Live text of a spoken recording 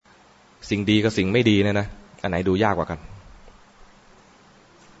สิ่งดีกับสิ่งไม่ดีเนี่ยนะอันไหนดูยากกว่ากัน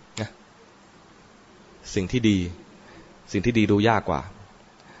นะสิ่งที่ดีดูยากกว่า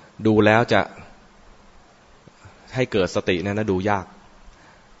ดูแล้วจะให้เกิดสติเนี่ยนะดูยาก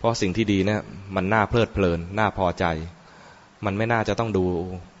เพราะสิ่งที่ดีเนี่ยมันน่าเพลิดเพลินน่าพอใจมันไม่น่าจะต้องดู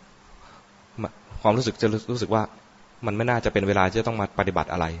ความรู้สึกจะรู้สึกว่ามันไม่น่าจะเป็นเวลาจะต้องมาปฏิบัติ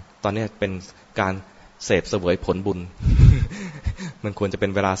อะไรตอนนี้เป็นการเสพเสวยผลบุญ มันควรจะเป็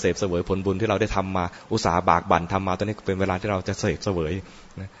นเวลาเสพเสวยผลบุญที่เราได้ทำมาอุตสาห์บากบั่นทำมาตอนนี้เป็นเวลาที่เราจะเสพเสวย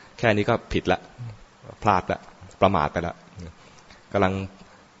แค่นี้ก็ผิดละพลาดละประมาทไปละกำลัง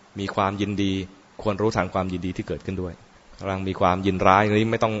มีความยินดีควรรู้ทันความยินดีที่เกิดขึ้นด้วยกำลังมีความยินร้ายนี้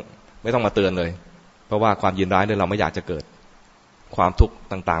ไม่ต้องมาเตือนเลยเพราะว่าความยินร้ายเนี่ยเราไม่อยากจะเกิดความทุกข์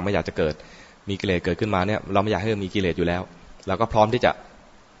ต่างๆไม่อยากจะเกิดมีกิเลสเกิดขึ้นมาเนี่ยเราไม่อยากให้มีกิเลสอยู่แล้วเราก็พร้อมที่จะ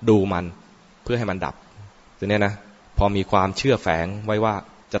ดูมันเพื่อให้มันดับทีนี้นะพอมีความเชื่อแฝงไว้ว่า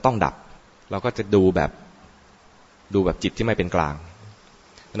จะต้องดับเราก็จะดูแบบจิตที่ไม่เป็นกลาง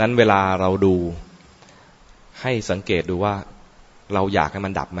ดังนั้นเวลาเราดูให้สังเกตดูว่าเราอยากให้มั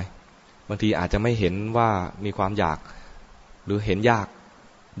นดับไหมบางทีอาจจะไม่เห็นว่ามีความอยากหรือเห็นยาก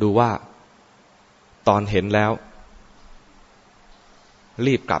ดูว่าตอนเห็นแล้ว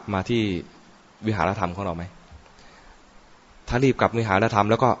รีบกลับมาที่วิหารธรรมของเราไหมถ้ารีบกลับวิหารธรรม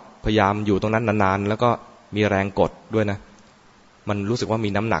แล้วก็พยายามอยู่ตรงนั้นนานๆแล้วก็มีแรงกดด้วยนะมันรู้สึกว่ามี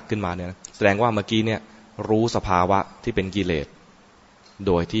น้ำหนักขึ้นมาเนี่ยแสดงว่าเมื่อกี้เนี่ยรู้สภาวะที่เป็นกิเลสโ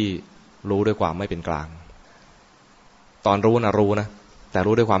ดยที่รู้ด้วยความไม่เป็นกลางตอนรู้นะแต่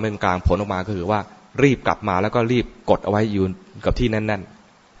รู้ด้วยความไม่เป็นกลางผลออกมาก็คือว่ารีบกลับมาแล้วก็รีบกดเอาไว้อยู่กับที่แน่น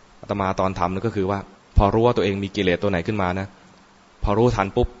ๆอาตมาตอนทำนั่นก็คือว่าพอรู้ว่าตัวเองมีกิเลสตัวไหนขึ้นมานะพอรู้ทัน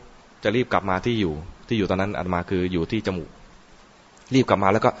ปุ๊บจะรีบกลับมาที่อยู่ตอนนั้นอาตมาคืออยู่ที่จมูกรีบกลับมา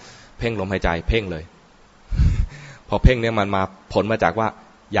แล้วก็เพ่งลมหายใจเพ่งเลยพอเพ่งเนี่ยมันมาผลมาจากว่า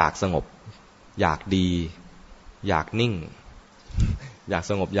อยากสงบอยากดีอยากนิ่งอยาก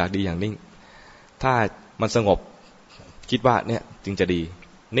สงบอยากดีอย่างนิ่งถ้ามันสงบคิดว่าเนี่ยจึงจะดี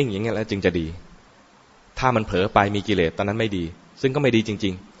นิ่งอย่างเงี้ยแล้วจึงจะดีถ้ามันเผลอไปมีกิเลสตอนนั้นไม่ดีซึ่งก็ไม่ดีจริ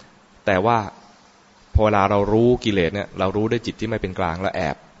งๆแต่ว่าพอเวลาเรารู้กิเลสเนี่ยเรารู้ด้วยจิตที่ไม่เป็นกลางแล้วแอ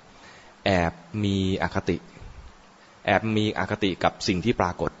บมีอคติกับสิ่งที่ปร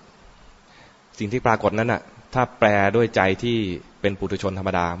ากฏสิ่งที่ปรากฏนั้นน่ะถ้าแปลด้วยใจที่เป็นปุถุชนธรรม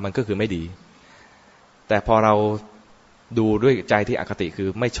ดามันก็คือไม่ดีแต่พอเราดูด้วยใจที่อคติคือ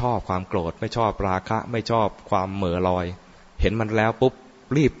ไม่ชอบความโกรธไม่ชอบราคะไม่ชอบความเหม่อลอยเห็นมันแล้วปุ๊บ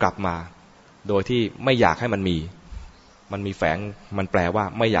รีบกลับมาโดยที่ไม่อยากให้มันมีแฝงมันแปลว่า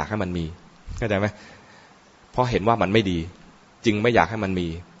ไม่อยากให้มันมีเข้าใจไหมเพราะเห็นว่ามันไม่ดีจึงไม่อยากให้มันมี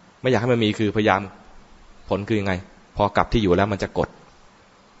ไม่อยากให้มันมีคือพยายามผลคือยังไงพอกลับที่อยู่แล้วมันจะกด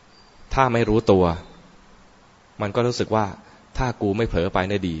ถ้าไม่รู้ตัวมันก็รู้สึกว่าถ้ากูไม่เผลอไป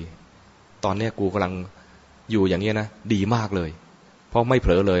ได้ดีตอนนี้กูกำลังอยู่อย่างนี้นะดีมากเลยเพราะไม่เผ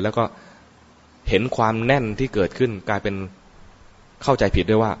ลอเลยแล้วก็เห็นความแน่นที่เกิดขึ้นกลายเป็นเข้าใจผิด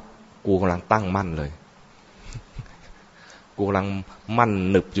ด้วยว่ากูกำลังตั้งมั่นเลยกูกำลังมั่น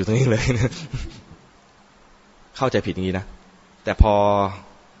หนึบอยู่ตรงนี้เลยนะเข้าใจผิดอย่างนี้นะแต่พอ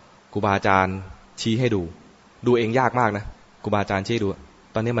ครูบาอาจารย์ชี้ให้ดูเองยากมากนะครูบาอาจารย์ชี้ดู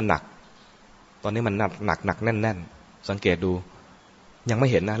ตอนนี้มันหนักตอนนี้มันหนักแน่นสังเกตดูยังไม่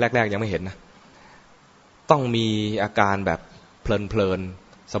เห็นนะแรกๆยังไม่เห็นนะต้องมีอาการแบบเพลิน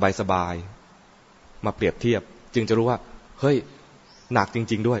สบายมาเปรียบเทียบจึงจะรู้ว่าเฮ้ยหนักจ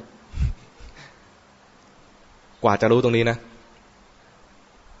ริงๆด้วยกว่าจะรู้ตรงนี้นะ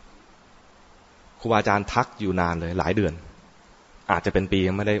ครูบาอาจารย์ทักอยู่นานเลยหลายเดือนอาจจะเป็นปี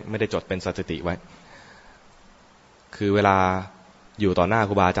ไม่ได้จดเป็นสถิติไว้คือเวลาอยู่ต่อหน้าค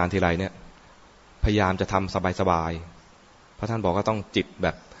รูบาอาจารย์ทีไรเนี่ยพยายามจะทำสบายๆเพราะท่านบอกว่าต้องจิตแบ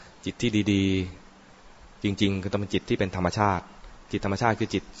บจิตที่ดีๆจริงๆคือต้องเป็นจิตที่เป็นธรรมชาติจิตธรรมชาติคือ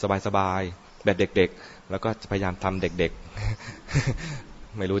จิตสบายๆแบบเด็กๆแล้วก็พยายามทำเด็ก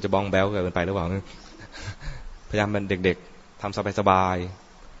ๆไม่รู้จะบ้องแบ้วเกินไปหรือเปล่าพยายามเป็นเด็กๆทำสบาย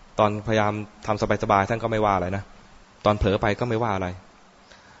ๆตอนพยายามทำสบายๆท่านก็ไม่ว่าอะไรนะตอนเผลอไปก็ไม่ว่าอะไร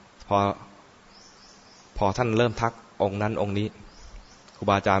พอท่านเริ่มทักองค์นั้นองค์นี้ครู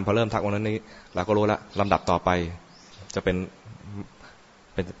บาอาจารย์พอเริ่มทักองค์นั้นนี้เราก็รู้แล้วลำดับต่อไปจะเ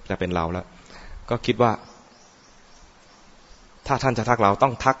ป็นเราแล้วก็คิดว่าถ้าท่านจะทักเราต้อ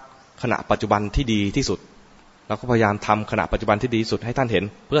งทักขณะปัจจุบันที่ดีที่สุดเราก็พยายามทำขณะปัจจุบันที่ดีที่สุดให้ท่านเห็น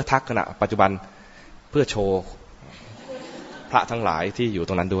เพื่อทักขณะปัจจุบันเพื่อโชว์พระทั้งหลายที่อยู่ต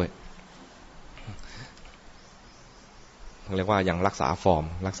รงนั้นด้วยเรียกว่ายังรักษาฟอร์ม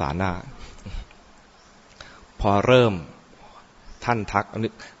รักษาหน้าพอเริ่มท่านทัก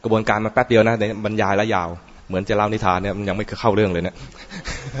กระบวนการมาแป๊บเดียวนะบรรยายแล้วยาวเหมือนจะเล่านิทานเนี่ยมันยังไม่เข้าเรื่องเลยเนี่ย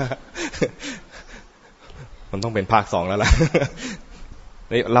มันต้องเป็นภาค 2แล้วล่ะ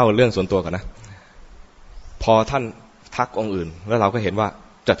นี่เล่าเรื่องส่วนตัวก่อนนะพอท่านทักองค์อื่นแล้วเราก็เห็นว่า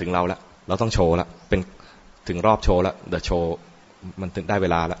จะถึงเราแล้วเราต้องโชว์แล้วเป็นถึงรอบโชว์แล้วเดี๋ยวโชว์มันถึงได้เว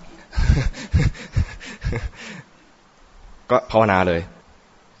ลาแล้ว ก็ภาวนาเลย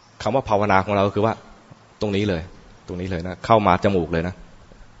คำว่าภาวนาของเราคือว่าตรงนี้เลยนะเข้ามาจมูกเลยนะ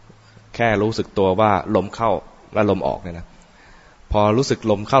แค่รู้สึกตัวว่าลมเข้าและลมออกเนี่ยนะพอรู้สึก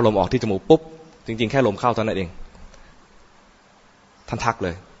ลมเข้าลมออกที่จมูกปุ๊บจริงๆแค่ลมเข้าเท่านั้นเองท่านทักเล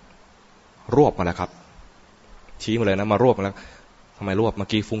ยรวบมาแล้วครับชี้มาเลยนะมารวบมาแล้วทำไมรวบเมื่อ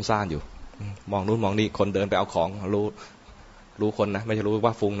กี้ฟุ้งซ่านอยู่มองนู้นมองนี่คนเดินไปเอาของรู้คนนะไม่ใช่รู้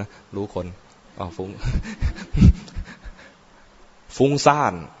ว่าฟุ้งนะรู้คนฟุ้ง ฟุ้งซ่า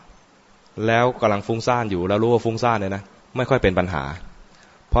นแล้วกำลังฟุ้งซ่านอยู่แล้วรู้ว่าฟุ้งซ่านเนี่ยนะไม่ค่อยเป็นปัญหา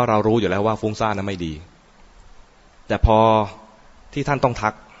เพราะเรารู้อยู่แล้วว่าฟุ้งซ่านนั้นไม่ดีแต่พอที่ท่านต้องทั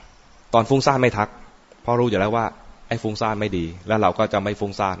กตอนฟุ้งซ่านไม่ทักเพราะรู้อยู่แล้วว่าไอ้ฟุ้งซ่านไม่ดีแล้วเราก็จะไม่ฟุ้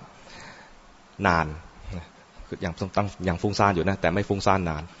งซ่านนานอย่างฟุ้งซ่านอยู่นะแต่ไม่ฟุ้งซ่าน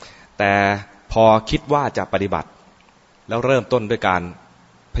นานแต่พอคิดว่าจะปฏิบัติแล้วเริ่มต้นด้วยการ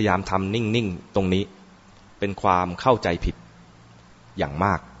พยายามทำนิ่งๆตรงนี้เป็นความเข้าใจผิดอย่างม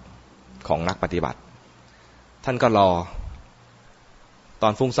ากของนักปฏิบัติท่านก็รอตอ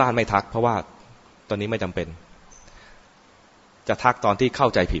นฟุ้งซ่านไม่ทักเพราะว่าตอนนี้ไม่จำเป็นจะทักตอนที่เข้า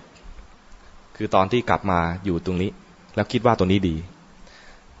ใจผิดคือตอนที่กลับมาอยู่ตรงนี้แล้วคิดว่าตัวนี้ดี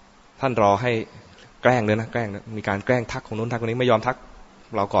ท่านรอให้แกล้งด้วยนะแกล้งมีการแกล้งทักของนู้นทักคนนี้ไม่ยอมทัก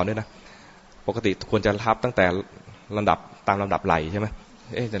เราก่อนด้วยนะปกติควรจะทักตั้งแต่ลำดับตามลำดับไหลใช่ไหม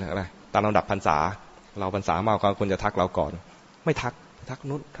จะอะไรตามลำดับพรรษาเราพรรษามากกว่าควรจะทักเราก่อนไม่ทัก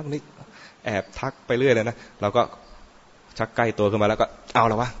นู้นทักนี้แอบทักไปเรื่อยเลยนะเราก็ชักใกล้ตัวขึ้นมาแล้วก็เอา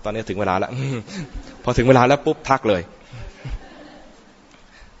แล้ววะตอนนี้ถึงเวลาแล้ว พอถึงเวลาแล้วปุ๊บทักเลย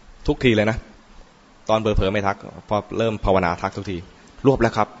ทุกทีเลยนะตอนเผลอไม่ทักพอเริ่มภาวนาทักทุกทีรวบแล้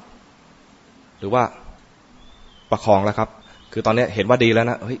วครับหรือว่าประคองแล้วครับคือตอนนี้เห็นว่าดีแล้ว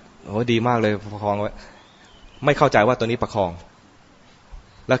นะเฮ้ยโหดีมากเลยประคองไว้ไม่เข้าใจว่าตัวนี้ประคอง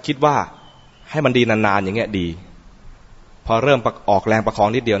แล้วคิดว่าให้มันดีนานๆอย่างเงี้ยดีพอเริ่มออกแรงประคอง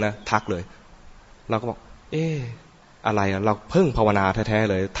นิดเดียวนะทักเลยเราก็บอกอะไรเราเพิ่งภาวนาแท้ๆ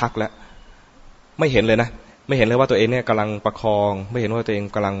เลยทักแล้วไม่เห็นเลยนะไม่เห็นเลยว่าตัวเองเนี่ยกำลังประคองไม่เห็นว่าตัวเอง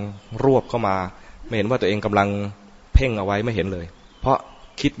กำลังรวบเข้ามาไม่เห็นว่าตัวเองกำลังเพ่งเอาไว้ไม่เห็นเลยเพราะ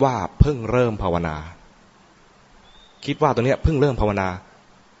คิดว่าเพิ่งเริ่มภาวนาคิดว่าตัวเนี้ยเพิ่งเริ่มภาวนา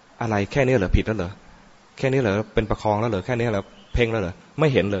อะไรแค่นี้เหรอผิดแล้วเหรอแค่นี้เหรอเป็นประคองแล้วเหรอแค่นี้เหรอเพ่งแล้วเหรอไม่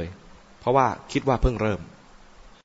เห็นเลยเพราะว่าคิดว่าเพิ่งเริ่ม